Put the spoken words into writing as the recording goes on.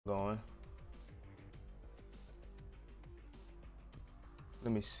Going.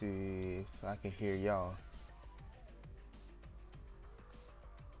 Let me see if I can hear y'all.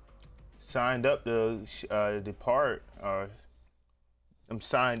 Signed up to depart. I'm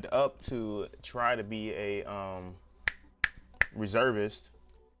signed up to try to be a reservist.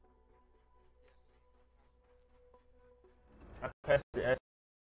 I passed the S.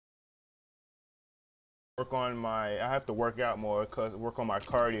 Work on my. I have to work out more cause work on my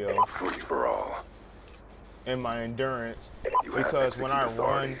cardio. Free for all. And my endurance, You because when I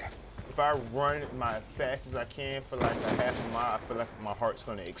authority. run, if I run my fast as I can for like a half a mile, I feel like my heart's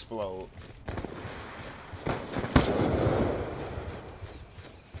gonna explode.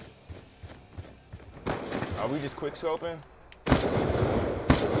 Are we just quick scoping?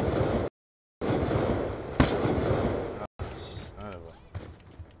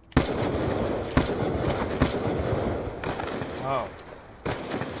 Oh.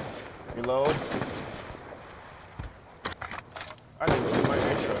 Reload. I didn't do my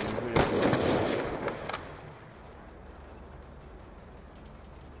intro in this video.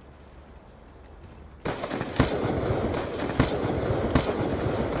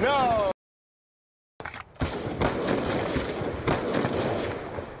 No!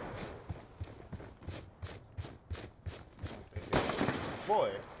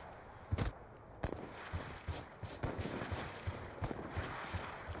 Boy.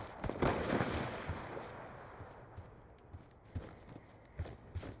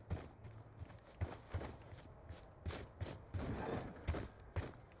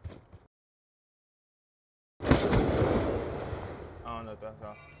 I don't know if that's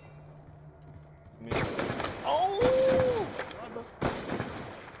all. Oh!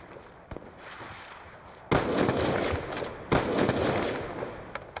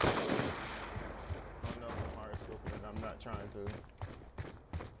 I'm not trying to.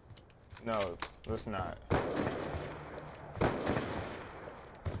 No, let's not.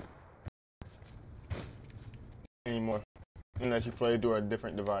 Anymore. Unless you play through a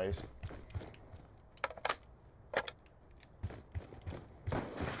different device.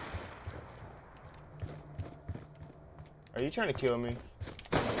 Are you trying to kill me?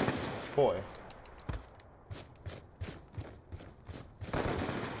 Boy.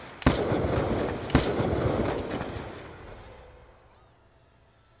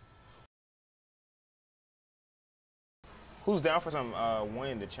 Who's down for some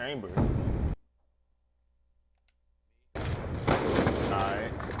winning the chamber?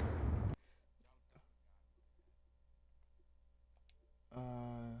 Alright.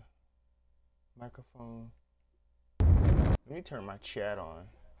 Microphone. Let me turn my chat on.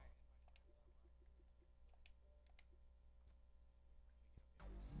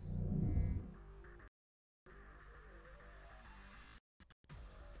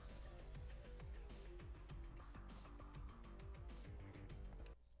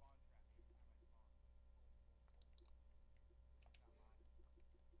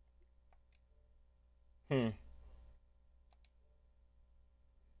 Turn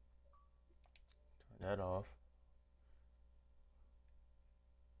that off.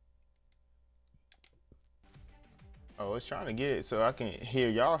 Oh, it's trying to get it so I can hear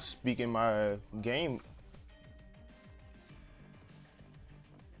y'all speaking my game.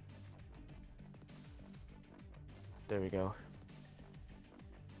 There we go.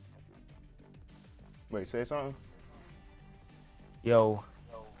 Wait, say something? Yo.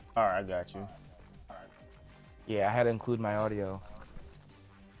 Alright, I got you. Yeah, I had to include my audio.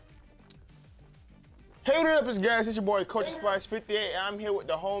 Hey, what up, guys? It's your boy Coach Spice 58. I'm here with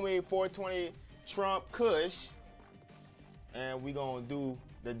the homie 420 Trump Kush. And we gonna do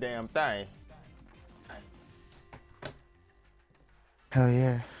the damn thing. Hell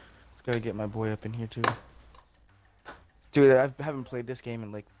yeah. Just gotta get my boy up in here too. Dude, I haven't played this game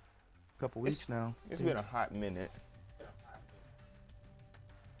in like a couple weeks now. It's been a hot minute.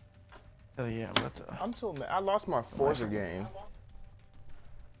 Hell yeah, I'm about to... I'm so mad. I lost my Forza game.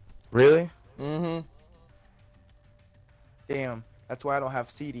 Really? Mm-hmm. Damn. That's why I don't have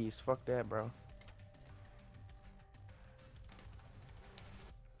CDs. Fuck that, bro.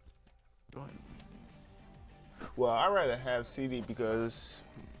 Well, I'd rather have CD because,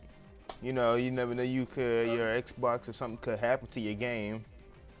 you know, you never know, your Xbox, if something could happen to your game.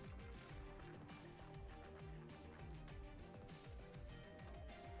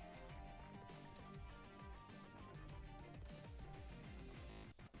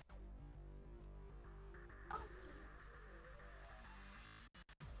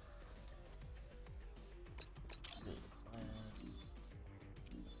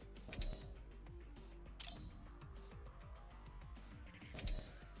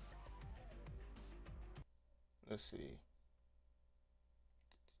 Let's see.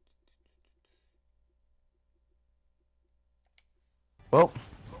 Well,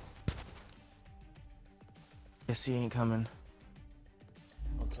 guess he ain't coming.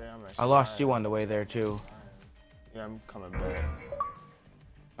 Okay, I'm at I lost side. you on the way there too. Yeah, I'm coming back.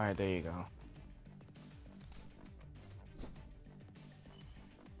 All right, there you go.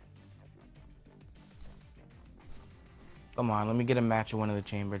 Come on, let me get a match of one of the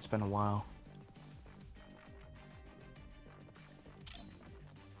chamber. It's been a while.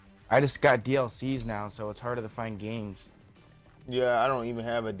 I just got DLCs now, so it's harder to find games. Yeah, I don't even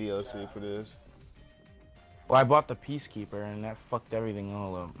have a DLC for this. Well, I bought the Peacekeeper, and that fucked everything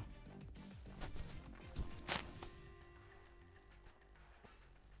all up.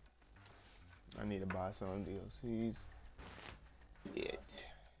 I need to buy some DLCs. Shit.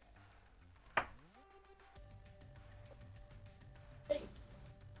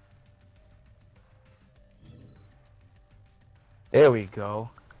 There we go.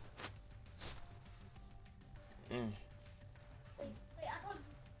 Mm.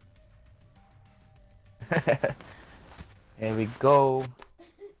 There we go.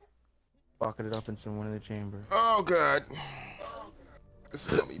 Bucket it up in one of the chambers. Oh god. This is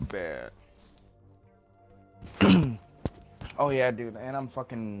gonna be bad. Oh yeah, dude, and I'm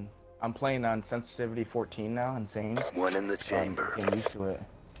playing on sensitivity 14 now, insane. One in the chamber. Getting used to it.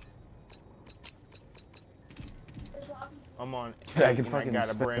 I'm on. I can and fucking got a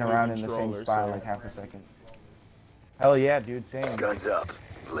spin brand new around in the same controller, spot so like half a second. Hell yeah, dude, same. Guns up.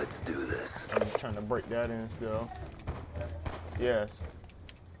 Let's do this. I'm trying to break that in still. Yes.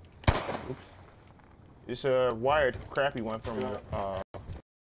 Oops. It's a wired crappy one from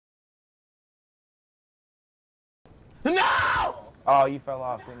No! Oh, you fell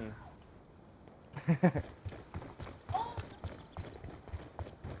off, didn't you?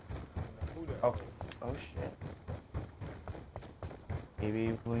 Oh, oh shit.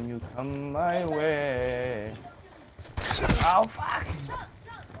 Baby, when you come my way. Oh fuck!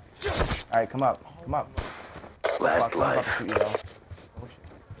 Alright, come up, come up. Last Fuck, I'm about to life. shoot you, though. Oh shit.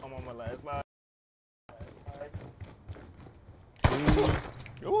 I'm on my last life.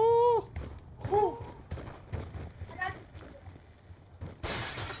 Ooh. Ooh! Ooh!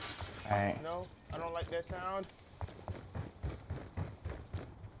 Alright. No, I don't like that sound.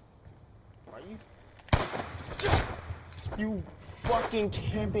 Why you? You fucking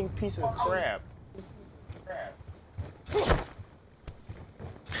camping piece of crap.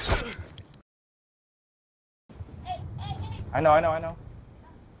 I know.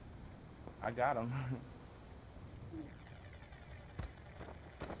 I got him.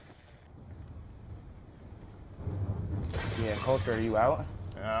 Yeah, Culture, are you out?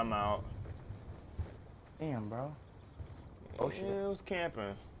 Yeah, I'm out. Damn, bro. Oh shit. Yeah, it was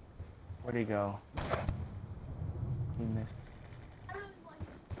camping. Where'd he go? He missed.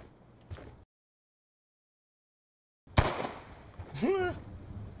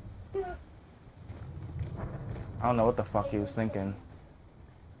 I don't know what the fuck he was thinking.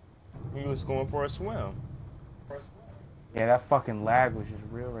 He was going for a swim. Yeah, that fucking lag was just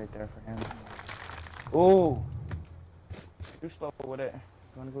real right there for him. Ooh! Too slow with it.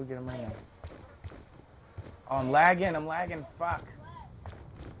 You wanna go get him right now? Oh, I'm lagging, fuck.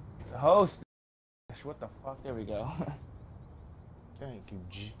 The host. What the fuck? There we go. Thank you,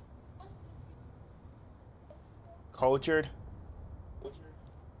 G. Cultured?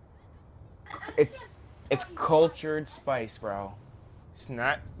 It's cultured spice, bro. It's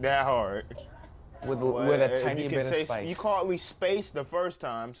not that hard. With Well, a if tiny you bit can say, of spice. You called me space the first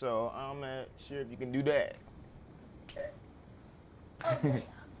time, so I'm not sure if you can do that.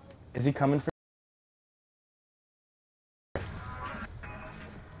 Is he coming for?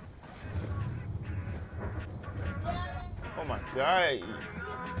 Oh my god.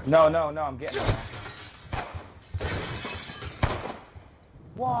 No, I'm getting him.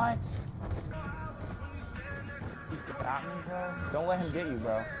 What? He got me, bro? Don't let him get you,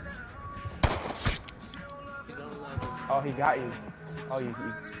 bro. Oh, he got you. Oh, okay,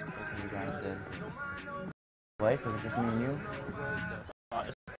 you guys did. Life, is it just me and you? I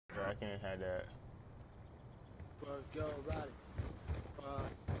can't have that.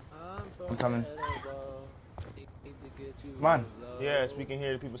 I'm coming. Come on. Yes, we can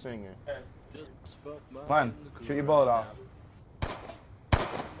hear the people singing. Come on. Shoot your bullet off.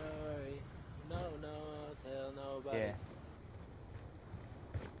 Yeah.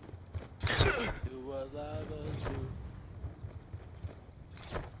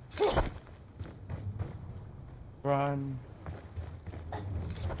 Run.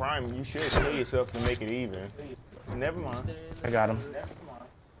 Prime, you should kill yourself to make it even. Never mind. I got him.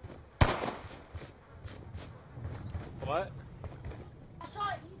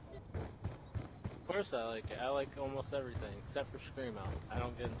 course I like it. I like almost everything except for Screamo. I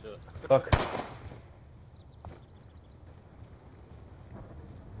don't get into it. Look.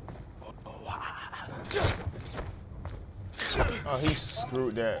 Oh, he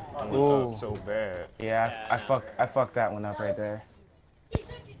screwed that one Ooh. up so bad. Yeah, I no. fucked that one up right there.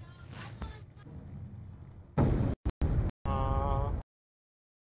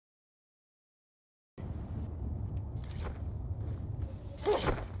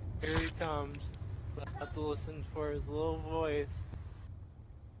 Here he comes. I have to listen for his little voice.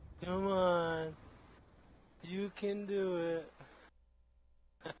 Come on. You can do it.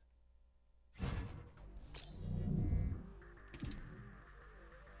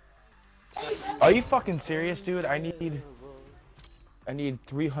 Are you fucking serious, dude? I need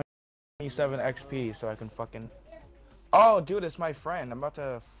 327 XP so I can fucking. Oh, dude, it's my friend. I'm about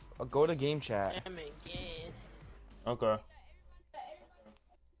to go to game chat. Okay.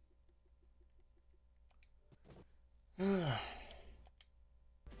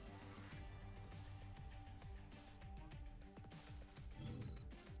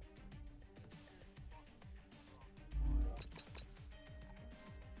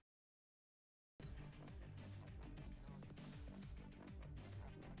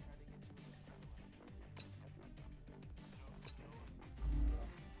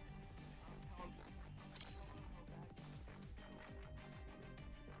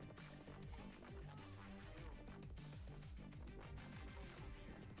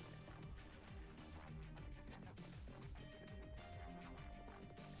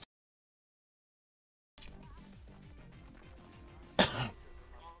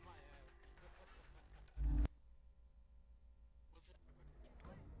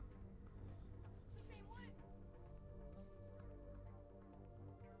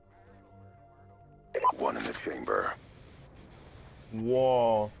 One in the chamber.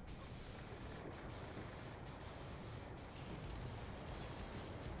 Whoa.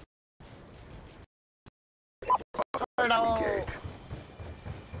 Engage.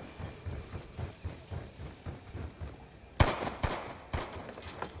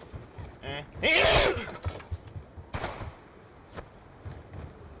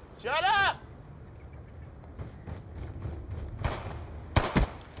 Shut up!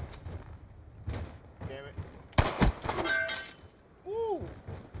 Damn it. Woo!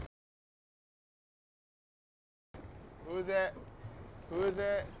 Who is that? Who is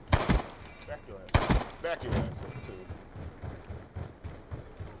that? Back your ass. Back your ass up, too.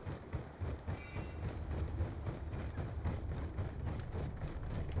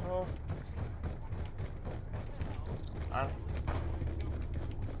 Oh.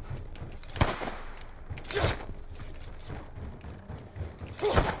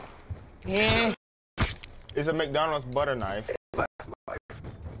 Yeah. It's a McDonald's butter knife. Last life.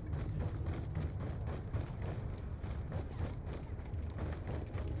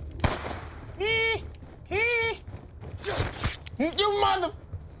 You mother.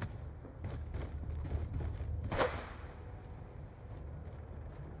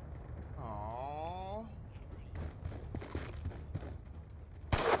 Aww.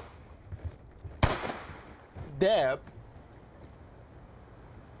 Deb.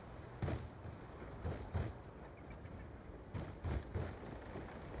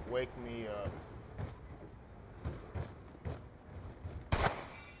 Wake me up.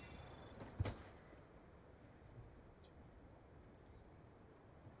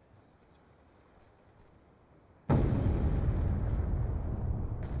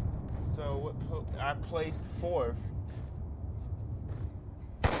 So what? I placed fourth.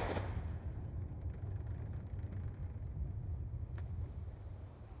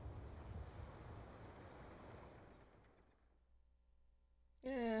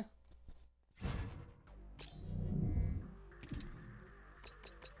 Yeah.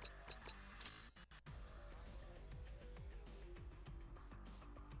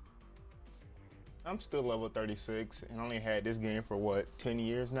 I'm still level 36 and only had this game for what, 10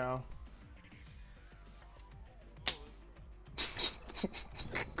 years now?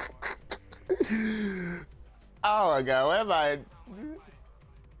 Oh my god, what have I?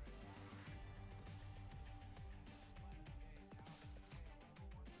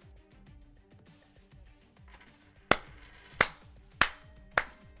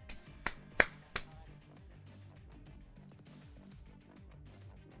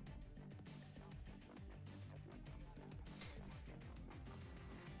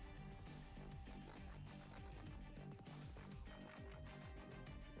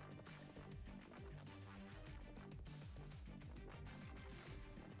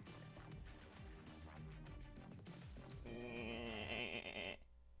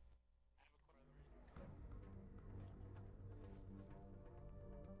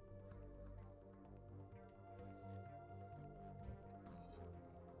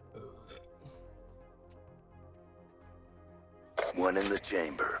 One in the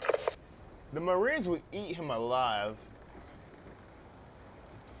chamber. The Marines would eat him alive.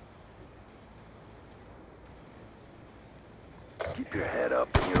 Keep your head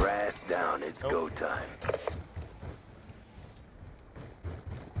up and your ass down. It's go time.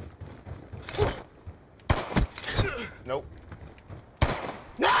 Nope.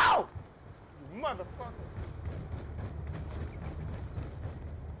 No! You motherfucker.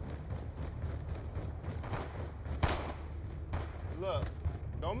 Look,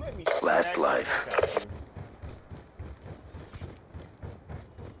 don't make me Last smack life. the fuck out of you.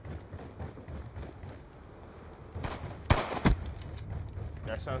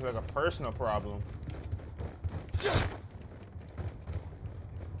 That sounds like a personal problem.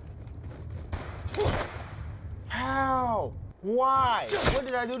 How? Why? What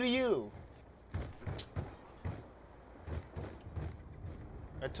did I do to you?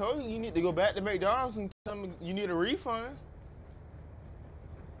 I told you you need to go back to McDonald's and tell them you need a refund.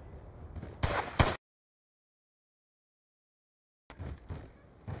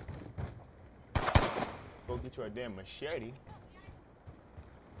 Go get you a damn machete.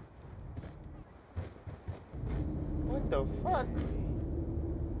 What the fuck?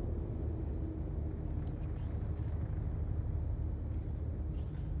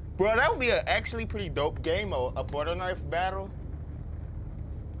 Bro, that would be a actually pretty dope game, a butter knife battle.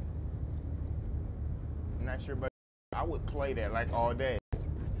 I'm not sure, but I would play that like all day.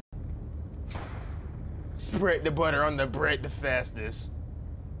 Spread the butter on the bread the fastest.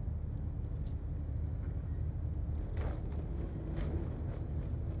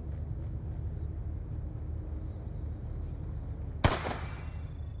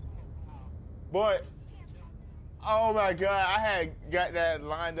 Boy, oh my God, I had got that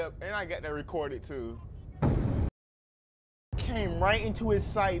lined up and I got that recorded too. Came right into his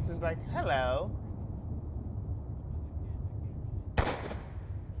sights, it's like, hello.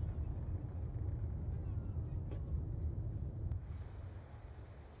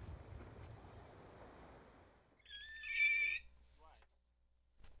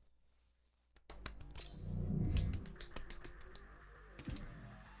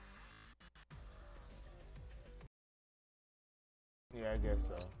 Yeah, I guess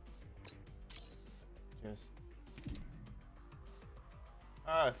so. Just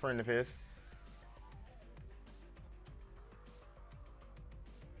a friend of his.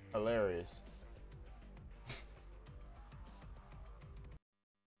 Hilarious.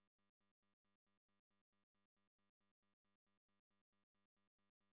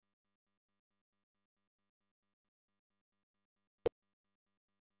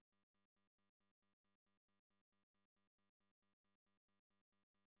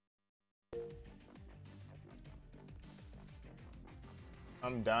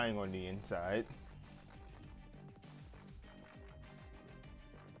 I'm dying on the inside.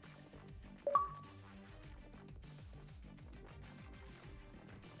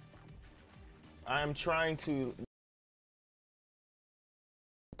 I am trying to.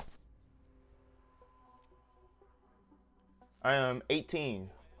 I am 18.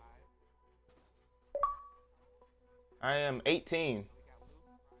 I am 18.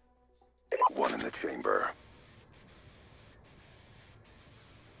 One in the chamber.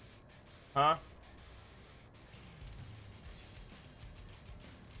 Huh?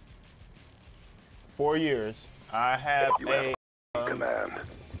 Four years. I have You have a command.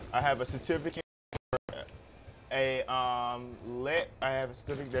 I have a certificate. I have a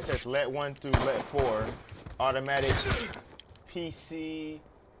certificate that says Let 1 through Let 4, automatic PC,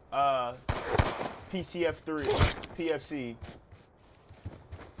 PCF3, PFC.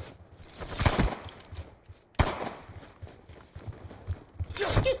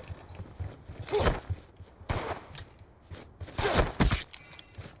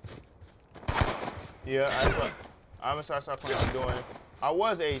 Yeah, I'm gonna start planning on doing it. I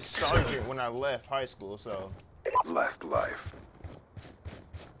was a sergeant when I left high school, so. Last life.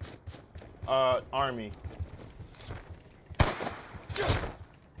 Army.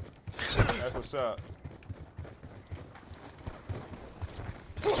 That's what's up.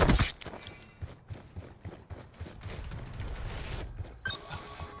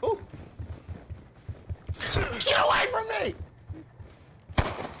 Ooh. Get away from me!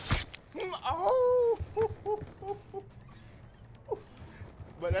 Oh!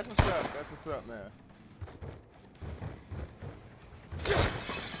 But that's what's up. That's what's up, man.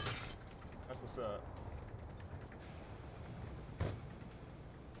 That's what's up.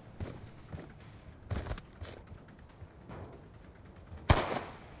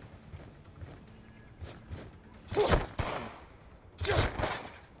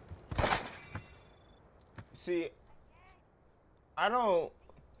 See, I don't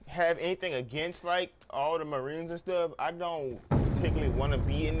have anything against like all the Marines and stuff. I don't particularly want to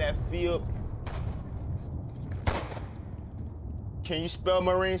be in that field. Can you spell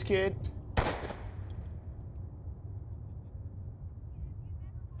Marines, kid?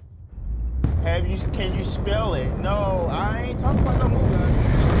 Can you spell it? No, I ain't talking about no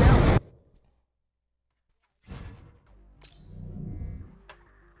movie. Spell it.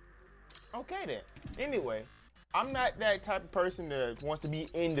 Okay then. Anyway, I'm not that type of person that wants to be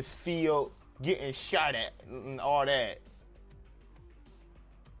in the field getting shot at and all that.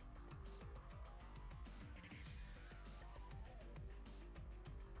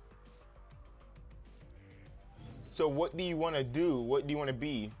 So what do you want to do? What do you want to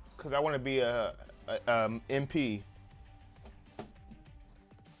be? Because I want to be a MP.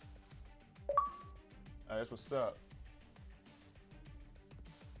 That's what's up.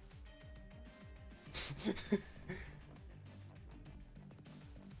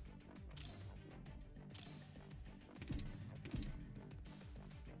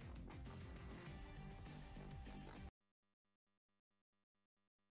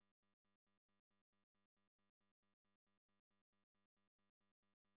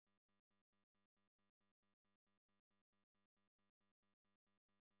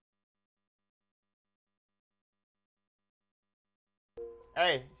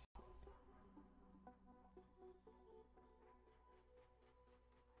 Hey.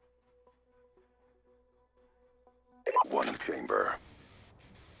 One chamber.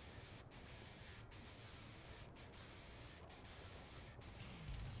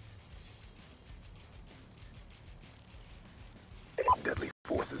 Deadly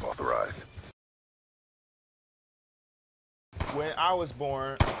forces authorized. When I was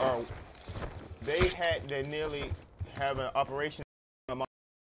born, or they nearly have an operation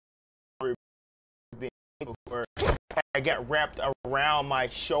where I got wrapped around my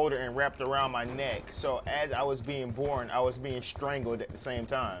shoulder and wrapped around my neck. So as I was being born, I was being strangled at the same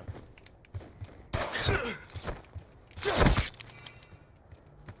time.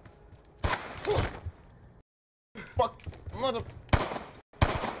 Fuck, mother.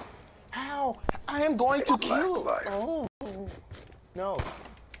 How? I am going to kill. Life. Oh no.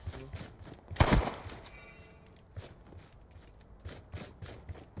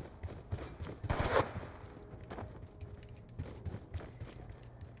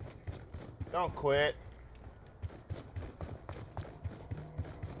 Don't quit.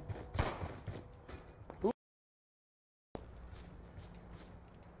 Who?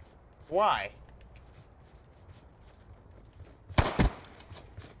 Why?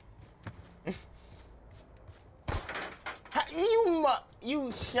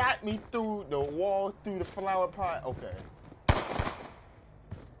 You shot me through the wall, through the flower pot. Okay.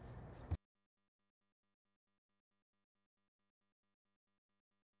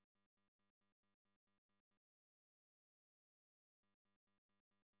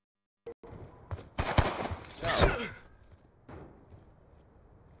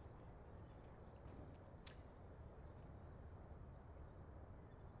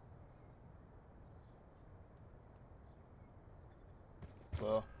 No.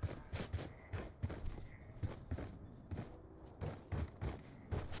 Well.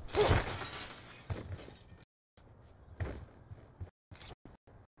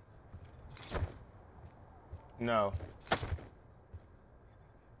 No.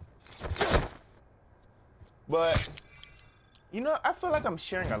 But, you know, I feel like I'm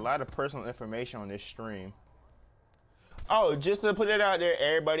sharing a lot of personal information on this stream. Oh, just to put it out there,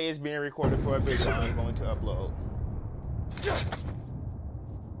 everybody is being recorded for a video I'm going to upload.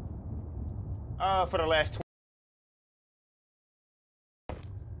 For the last 20.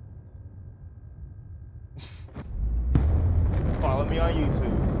 Follow me on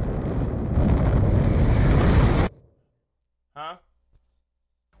YouTube. Huh?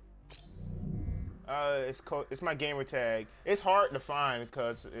 It's my gamer tag. It's hard to find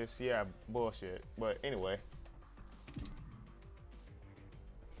because it's, yeah, bullshit. But anyway.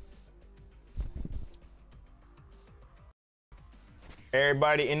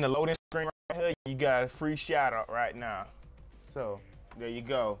 Everybody in the loading screen right here, you got a free shout out right now. So, there you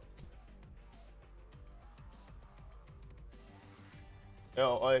go.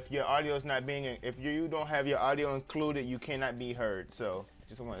 Or if your audio is not being, if you don't have your audio included, you cannot be heard. So,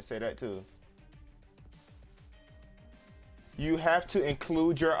 just want to say that too. You have to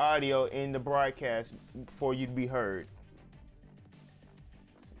include your audio in the broadcast for you to be heard.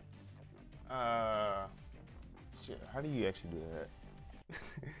 Shit, how do you actually do that?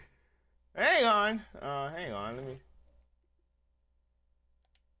 Hang on, let me.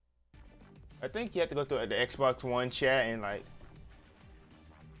 I think you have to go through the Xbox One chat and like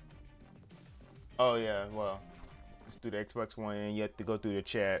Oh yeah, well, let's do the Xbox One and you have to go through the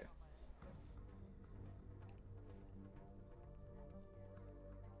chat.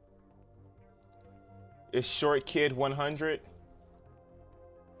 Is Short Kid 100?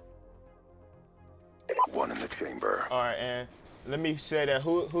 One in the chamber. All right, and let me say that.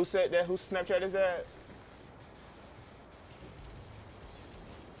 Who said that? Whose Snapchat is that?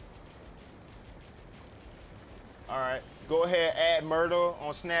 All right, go ahead, add Myrtle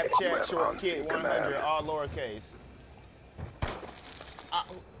on Snapchat. Left Short on Kid scene 100, command. all lowercase.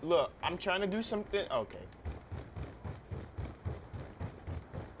 Look, I'm trying to do something. Okay.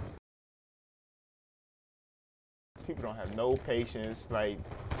 People don't have no patience. Like,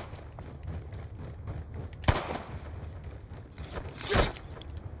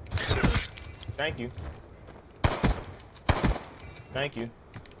 thank you. Thank you.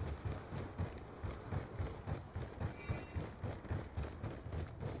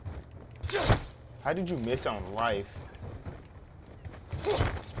 How did you miss on life?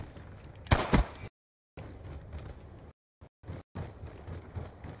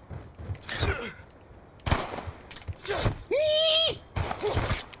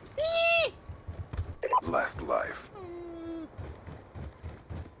 Last life.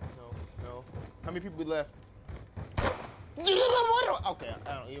 No. How many people left? Okay,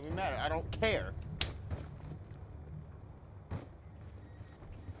 I don't even matter. I don't care.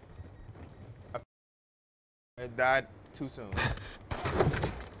 I died too soon.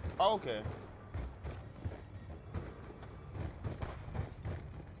 Okay.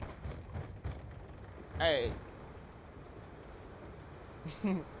 Hey.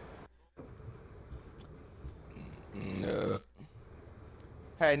 No.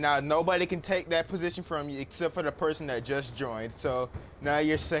 Hey, now nobody can take that position from you except for the person that just joined. So now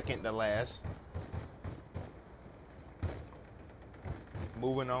you're second to last.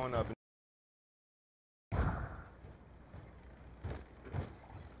 Moving on up.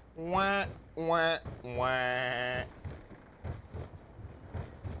 Wah, wah, wah.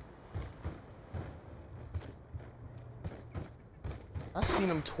 I seen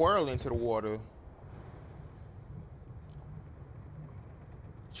him twirl into the water.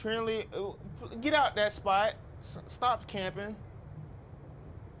 Trinley, get out that spot. Stop camping.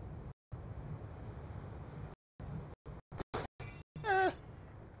 Eh.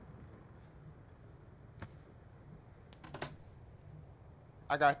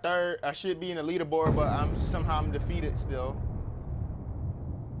 I got third. I should be in the leaderboard, but I'm defeated still.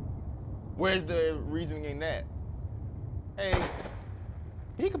 Where's the reasoning in that? Hey,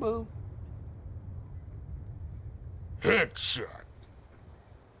 peekaboo. Headshot.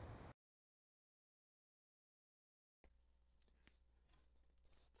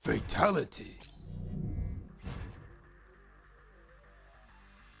 Fatality.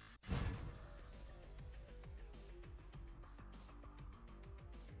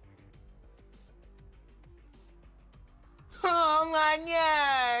 Oh my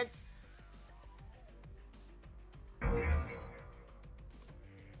god.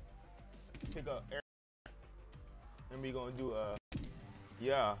 Pick up air. And we gonna do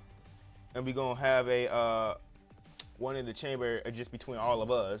yeah. And we gonna have a one in the chamber just between all of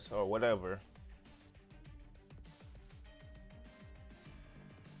us or whatever.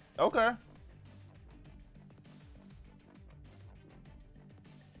 Okay.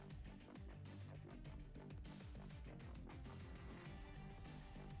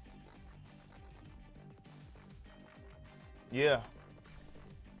 Yeah.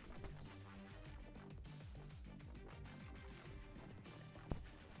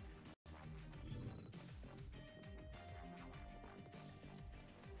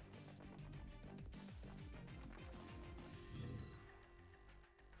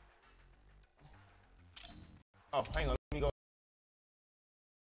 Oh, hang on. Let me go.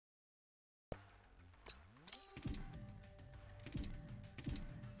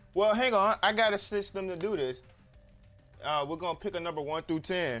 Well, hang on. I got a system to do this. We're gonna pick a number 1 through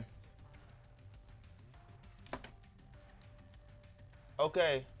 10.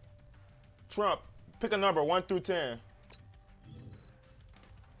 Okay. Trump, pick a number 1 through 10.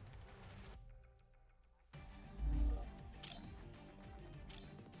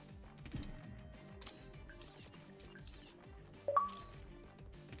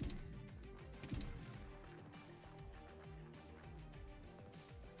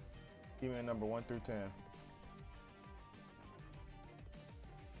 Give me a number 1 through 10.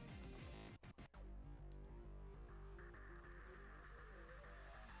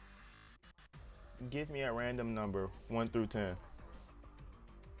 Give me a random number 1 through 10.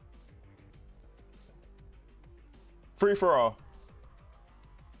 Free for all.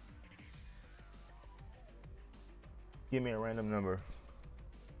 Give me a random number.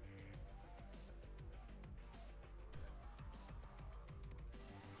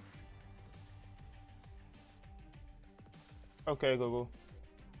 Okay, Google.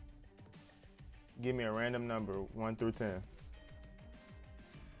 Give me a random number, 1 through 10.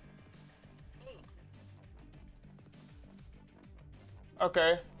 8.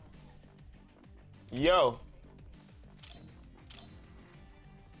 Okay. Yo.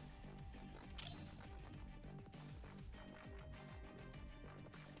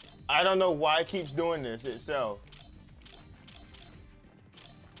 I don't know why it keeps doing this itself.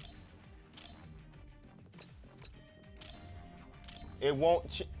 It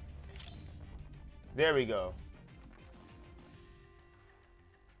won't. There we go.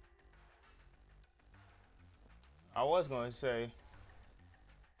 I was going to say.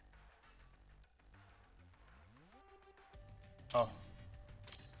 Oh.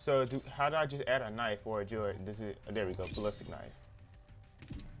 So how do I just add a knife or a jewelry? There we go, ballistic knife.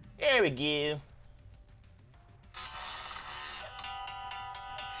 There we go.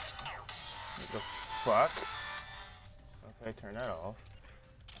 What the fuck? Okay, turn that off.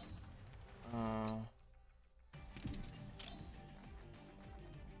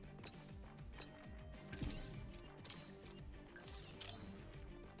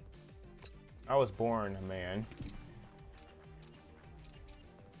 I was born a man.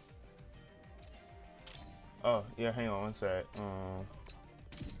 Oh, yeah, hang on one sec.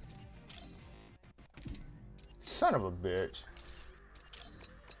 Son of a bitch.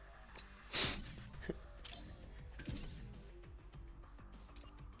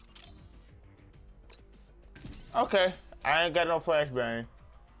 Okay, I ain't got no flashbang.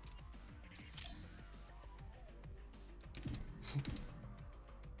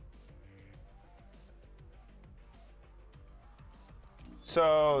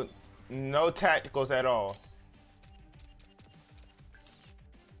 So, no tacticals at all.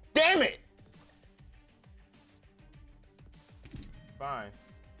 Damn it! Fine.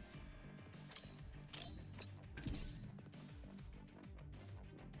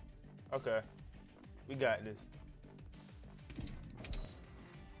 Okay, we got this.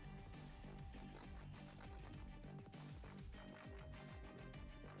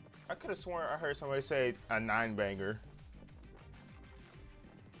 I could have sworn I heard somebody say a 9-banger.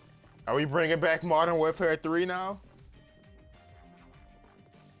 Are we bringing back Modern Warfare 3 now?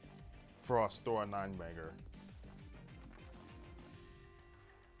 Frost, throw a 9-banger.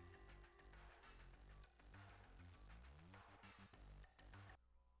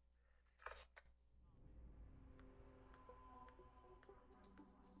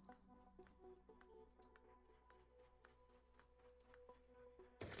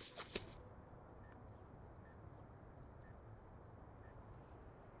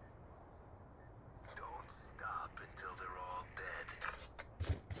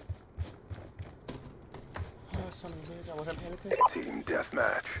 Son of a bitch, I wasn't paying attention. Team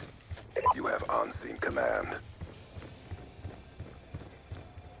deathmatch. You have on-scene command.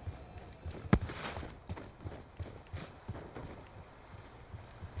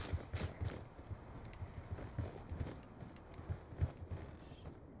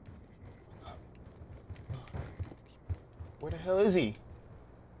 Where the hell is he?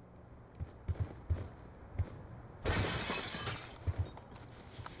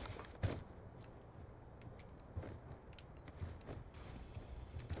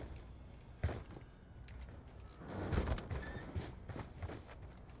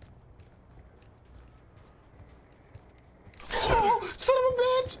 Son of a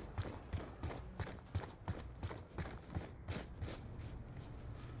bitch!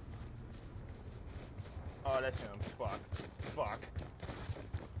 Oh, that's him. Fuck. Fuck.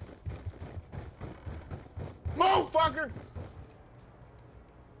 Move, fucker!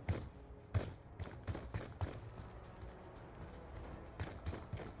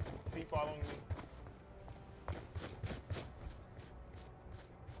 Is he following me?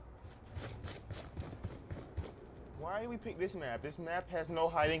 Why did we pick this map? This map has no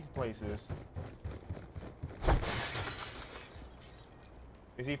hiding places.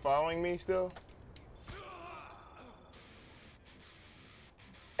 Is he following me still?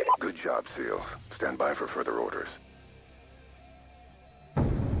 Good job, SEALs. Stand by for further orders.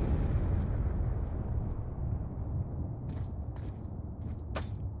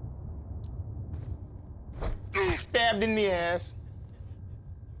 Stabbed in the ass.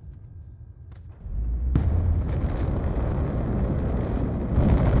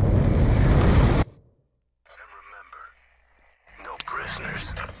 And remember, no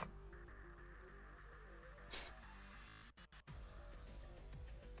prisoners.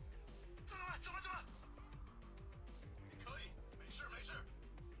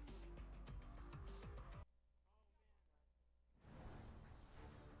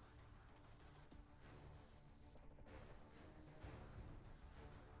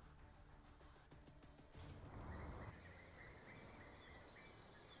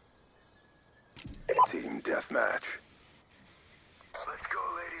 Team deathmatch. Let's go,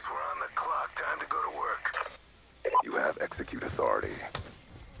 ladies. We're on the clock. Time to go to work. You have execute authority.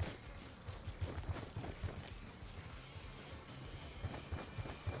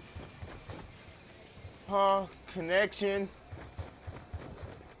 Connection.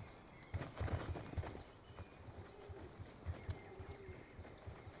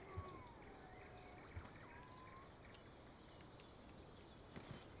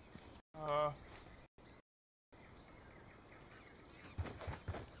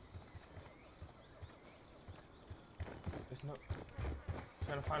 There's no.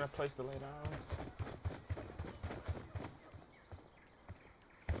 Trying to find a place to lay down.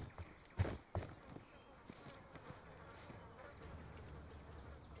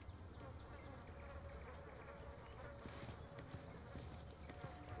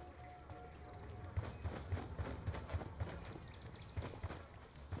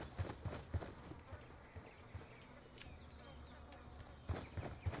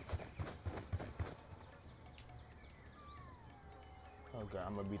 Oh god,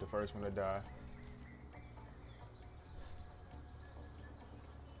 I'm gonna be the first one to die.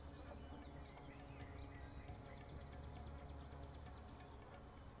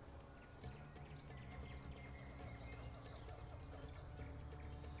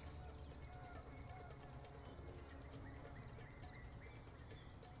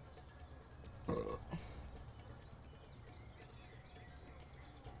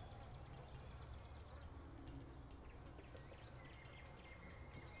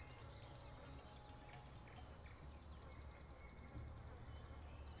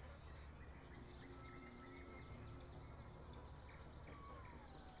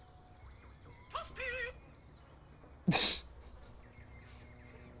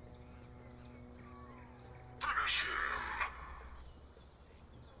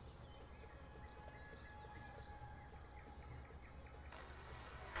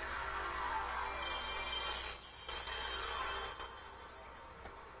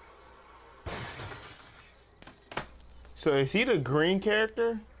 So is he the green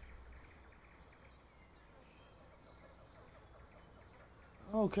character?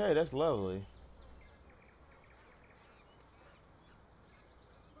 Okay, that's lovely.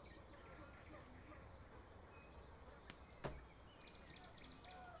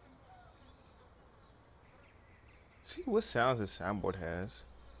 See what sounds his soundboard has.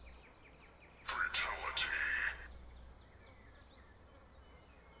 Fatality.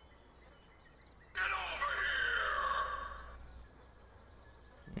 Get over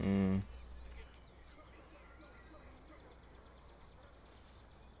here. Hmm.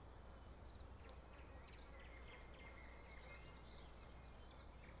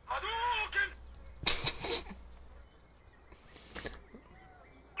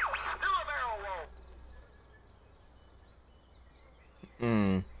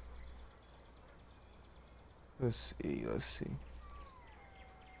 Hmm. Let's see. Let's see.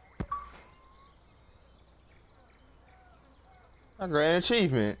 I got an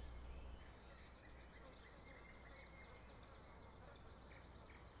achievement.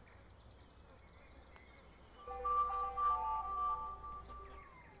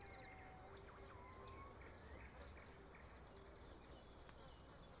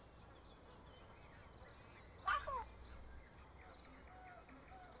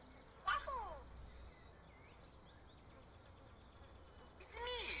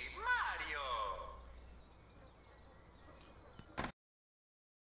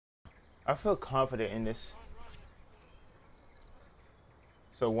 I feel confident in this.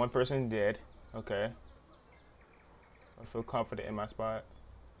 So one person dead. Okay. I feel confident in my spot.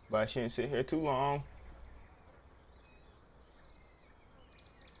 But I shouldn't sit here too long.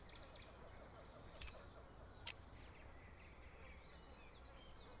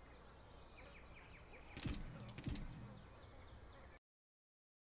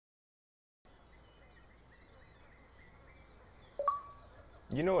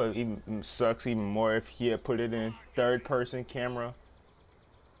 You know what even sucks even more if he had put it in third person camera.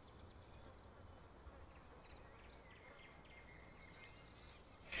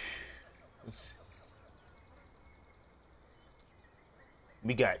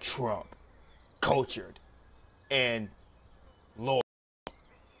 We got Trump, cultured, and loyal.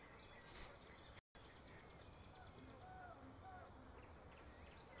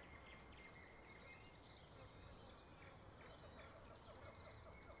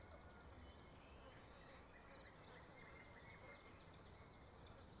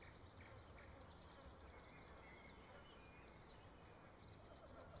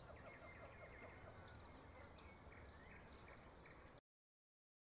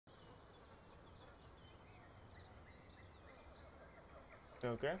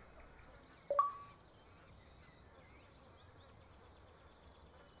 Okay.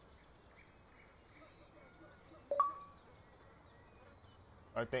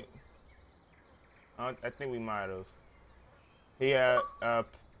 I think. I think we might have. He there.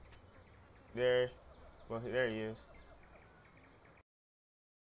 Well, there he is.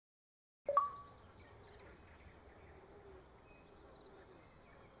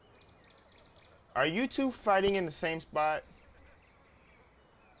 Are you two fighting in the same spot?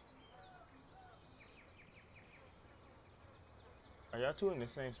 Are y'all two in the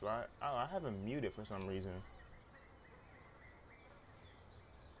same spot? Oh, I have him muted for some reason.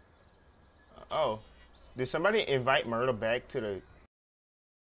 Oh, did somebody invite Myrtle back to the?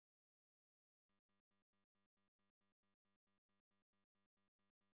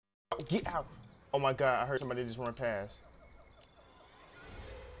 Get out! Oh my God, I heard somebody just run past.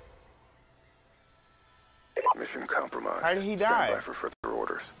 Mission compromised. How did he die? Stand by for further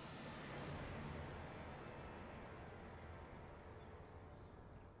orders.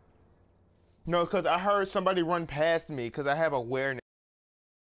 No, because I heard somebody run past me because I have awareness.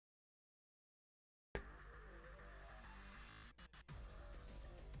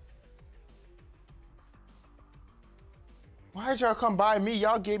 Why did y'all come by me?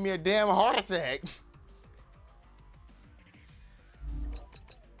 Y'all gave me a damn heart attack.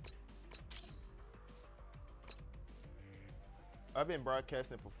 I've been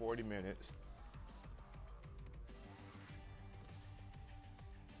broadcasting for 40 minutes.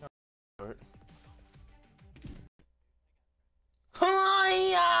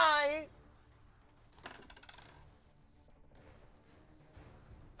 Hi!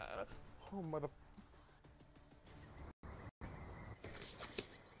 Oh, mother.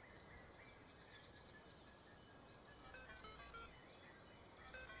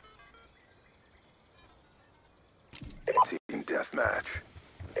 Team deathmatch.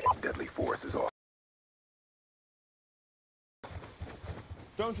 Deadly force is off.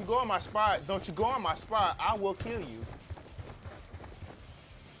 Don't you go on my spot. Don't you go on my spot. I will kill you.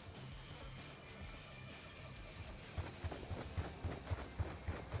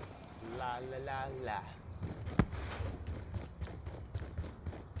 La la la la.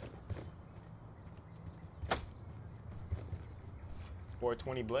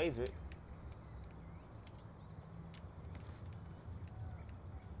 420 blaze it.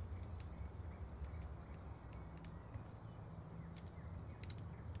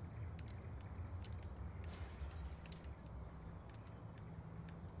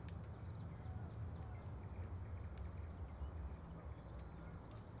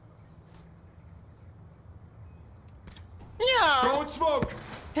 Yeah. Throwing smoke!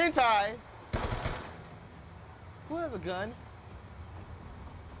 Hentai. Who has a gun?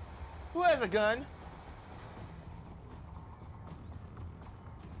 Who has a gun?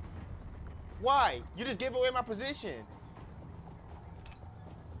 Why? You just gave away my position.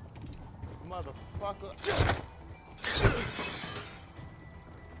 Motherfucker.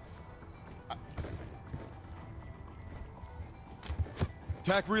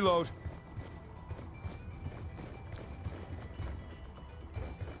 Tac reload.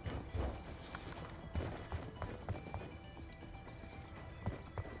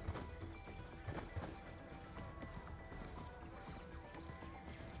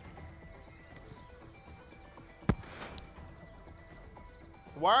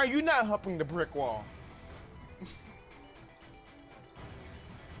 Why are you not humping the brick wall?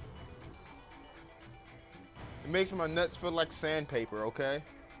 It makes my nuts feel like sandpaper, okay?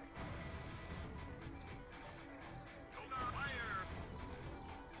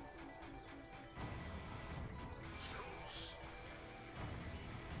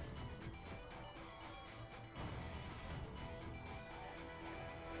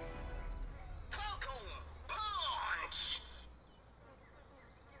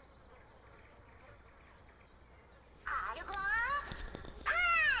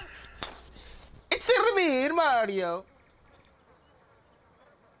 It's me, Mario.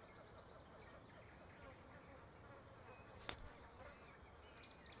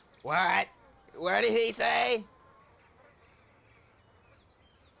 What? What did he say?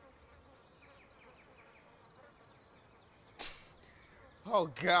 Oh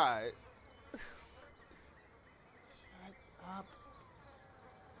God. Shut up.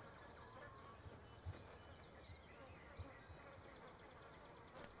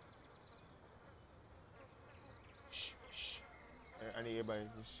 Shh, shh. I need everybody to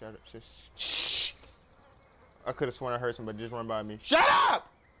just shut up. Just shh. I could have sworn I heard somebody just run by me. Shut up!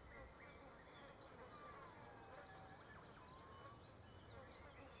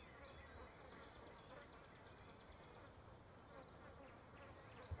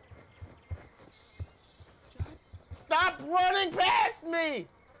 Stop running past me!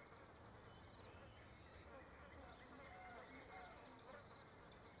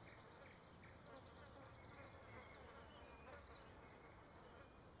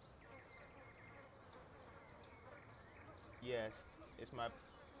 Yes, it's my...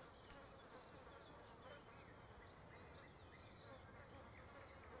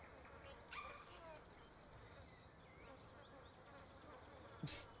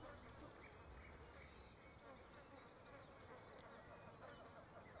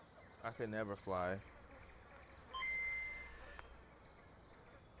 I could never fly.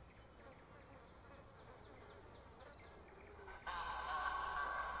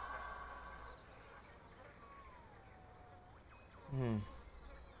 Hmm.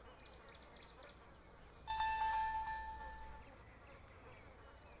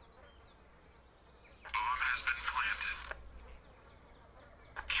 Bomb has been planted.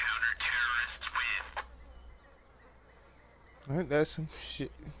 Counter-terrorists win. Ain't that some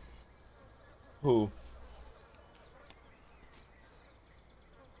shit? Who?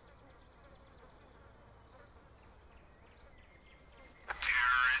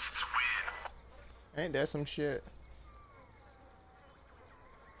 Terrorists win. Ain't that some shit?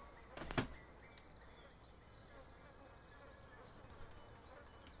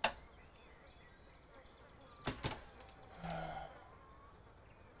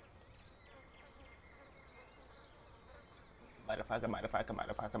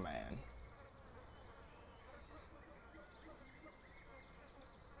 Motherfucker, man.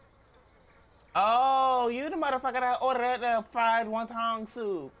 Oh, you the motherfucker that ordered the fried wonton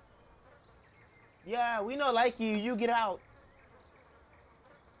soup. Yeah, we know like you. You get out.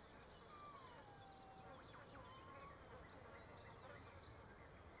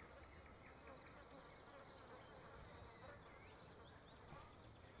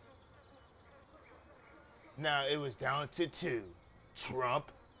 Now it was down to two. Trump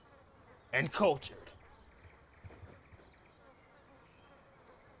and cultured.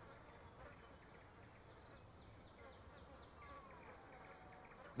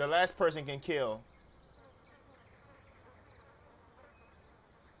 The last person can kill.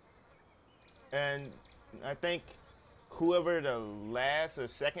 And I think whoever the last or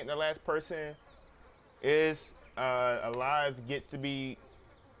second to last person is alive gets to be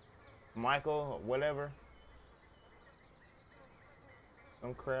Michael or whatever.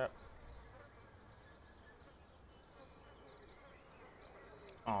 Some crap.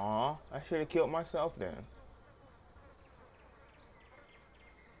 Aw, I should have killed myself then.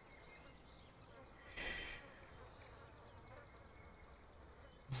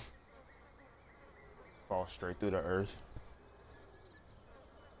 Fall straight through the earth.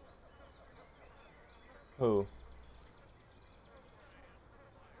 Who?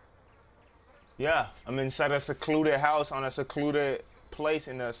 Yeah, I'm inside a secluded house on a secluded place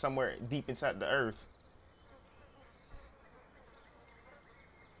in somewhere deep inside the earth.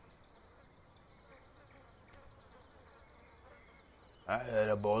 I had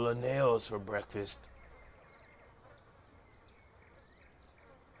a bowl of nails for breakfast.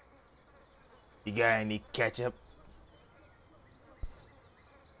 You got any ketchup?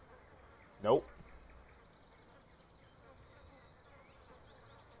 Nope.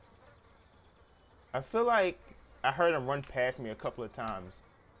 I feel like I heard him run past me a couple of times.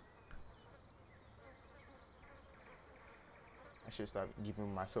 I should stop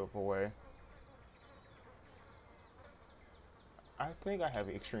giving myself away. I think I have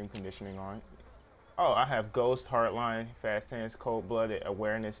extreme conditioning on. Oh, I have ghost, hardline, fast hands, cold-blooded,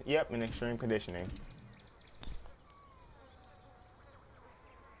 awareness. Yep, and extreme conditioning.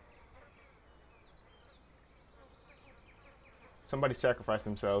 Somebody sacrificed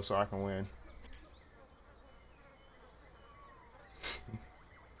themselves so I can win.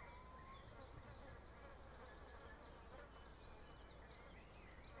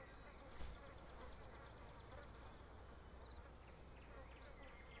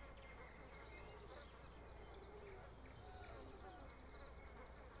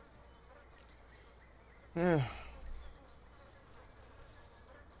 Yeah.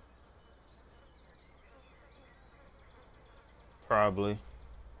 Probably.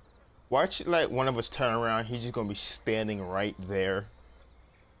 Watch like one of us turn around, he's just gonna be standing right there.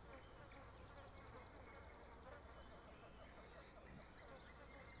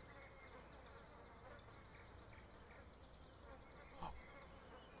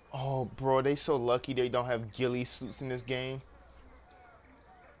 Oh, bro, they so lucky they don't have ghillie suits in this game.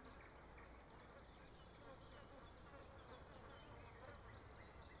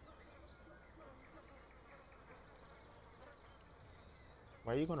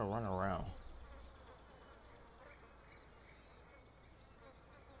 Why are you gonna run around?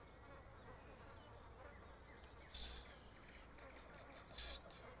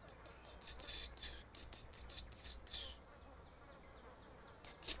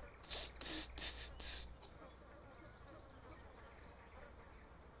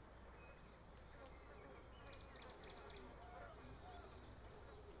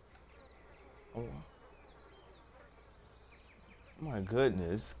 my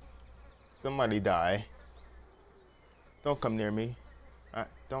goodness. Somebody die. Don't come near me.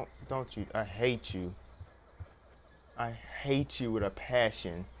 Don't you. I hate you. I hate you with a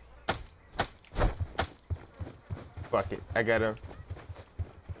passion. Fuck it. I gotta.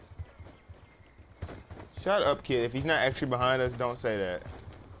 Shut up, kid. If he's not actually behind us, don't say that.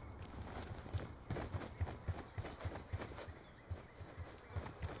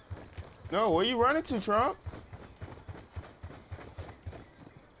 No, where you running to, Trump?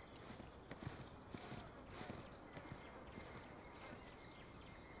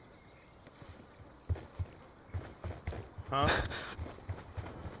 Huh?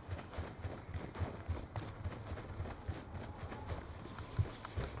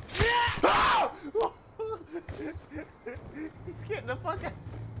 He's getting the fuck out.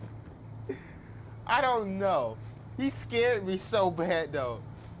 I don't know. He scared me so bad though.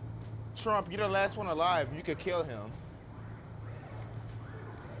 Trump, you're the last one alive. You could kill him.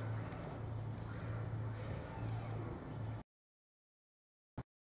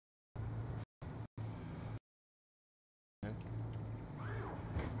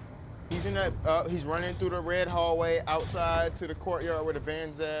 He's in that. He's running through the red hallway outside to the courtyard where the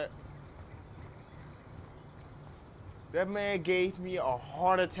van's at. That man gave me a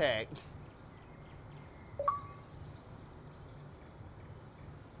heart attack.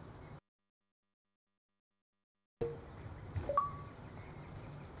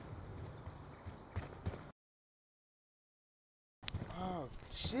 Oh,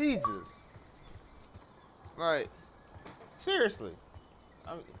 Jesus. Like, seriously.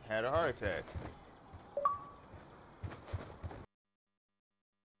 I had a heart attack.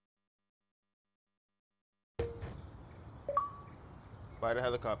 By the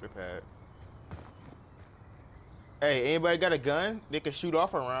helicopter pad. Hey, anybody got a gun? They can shoot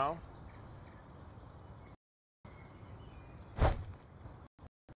off around.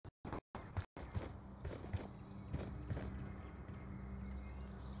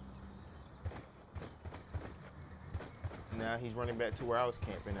 Now he's running back to where I was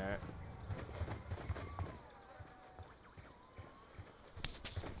camping at.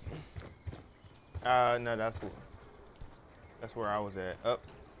 No, that's where I was at. Up.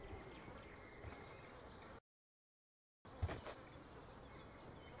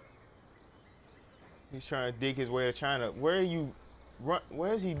 He's trying to dig his way to China. Where are you?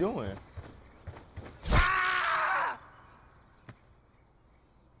 Where is he doing?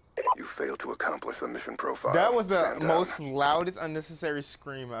 You failed to accomplish the mission profile. That was the Stand most down. loudest unnecessary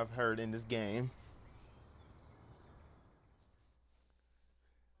scream I've heard in this game.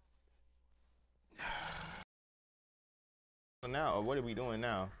 So now, what are we doing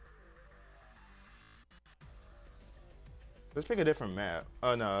now? Let's pick a different map.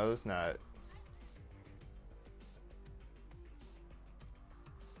 Oh no, it's not.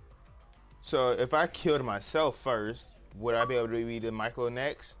 So if I killed myself first, would I be able to be the Micheal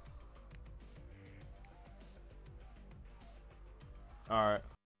next? Alright.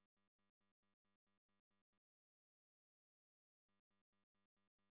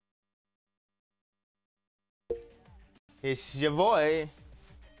 It's your boy.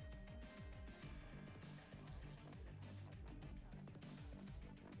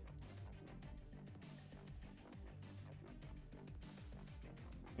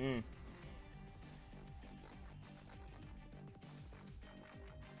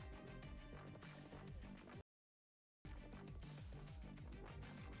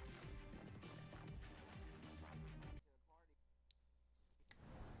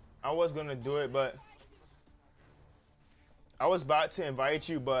 I was gonna do it, but I was about to invite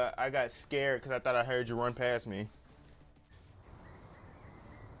you, but I got scared because I thought I heard you run past me.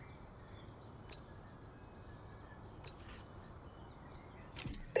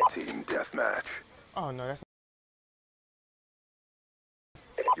 Team deathmatch. Oh no, that's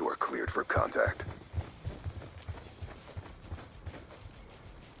You are cleared for contact.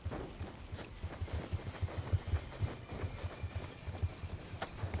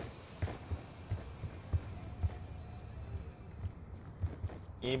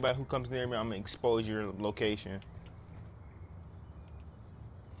 anybody who comes near me, I'm gonna expose your location.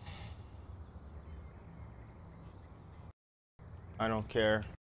 I don't care.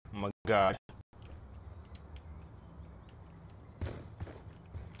 I'm a god.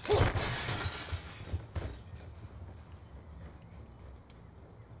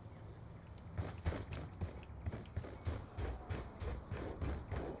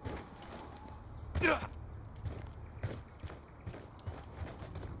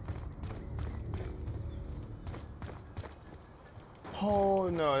 Oh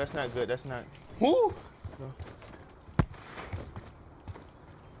no, that's not good. That's not. Woo! No.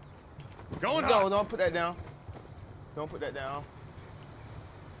 Going No, hot. don't put that down. Don't put that down.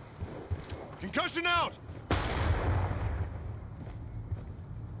 Concussion out.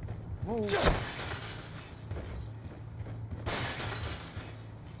 Move.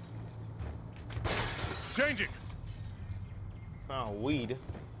 Changing. Found weed.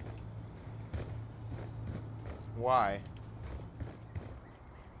 Why?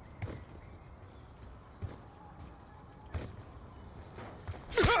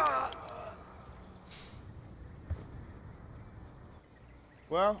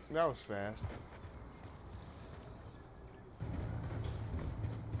 Well, that was fast.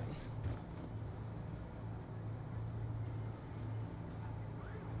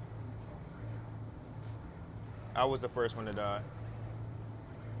 I was the first one to die.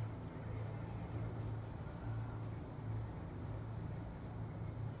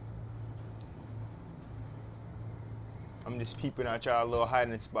 I'm just peeping out y'all little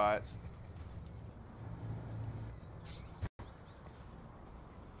hiding spots.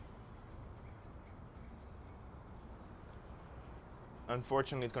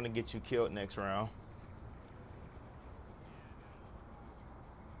 Unfortunately, it's gonna get you killed next round.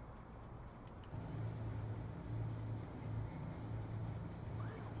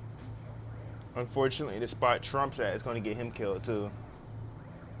 Unfortunately, the spot Trump's at is gonna get him killed too.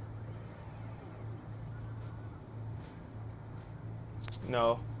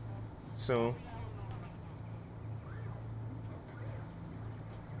 No, soon.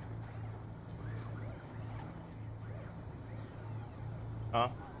 Huh?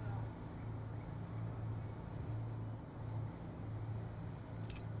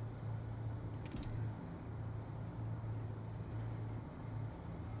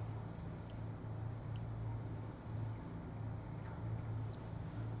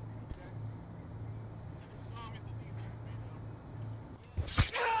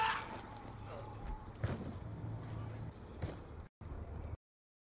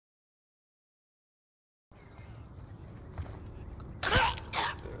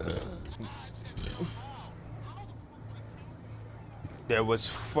 There was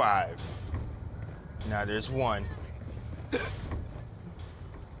 5. Now there's 1.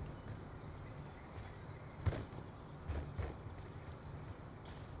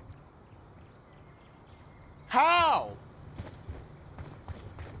 How?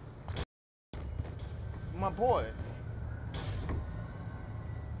 My boy.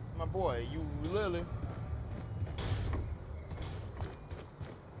 My boy, you literally.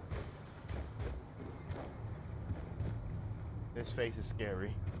 His face is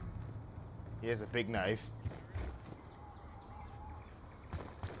scary. He has a big knife.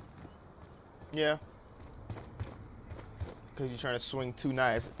 Yeah. Because you're trying to swing 2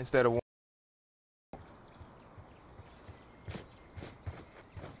 knives instead of 1.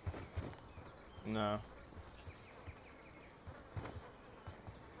 No.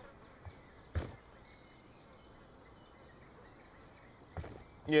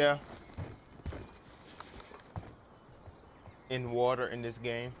 Yeah. In water in this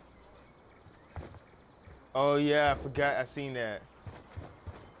game. Oh yeah, I forgot I seen that.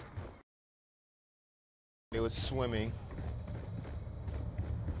 They was swimming.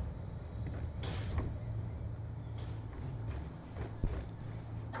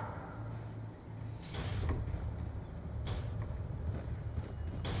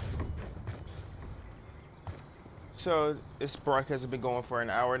 So this broadcast has been going for an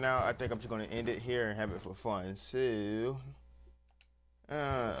hour now. I think I'm just going to end it here and have it for fun. So,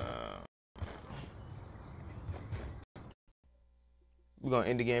 we're going to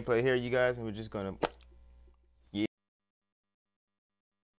end the gameplay here, you guys, and we're just going to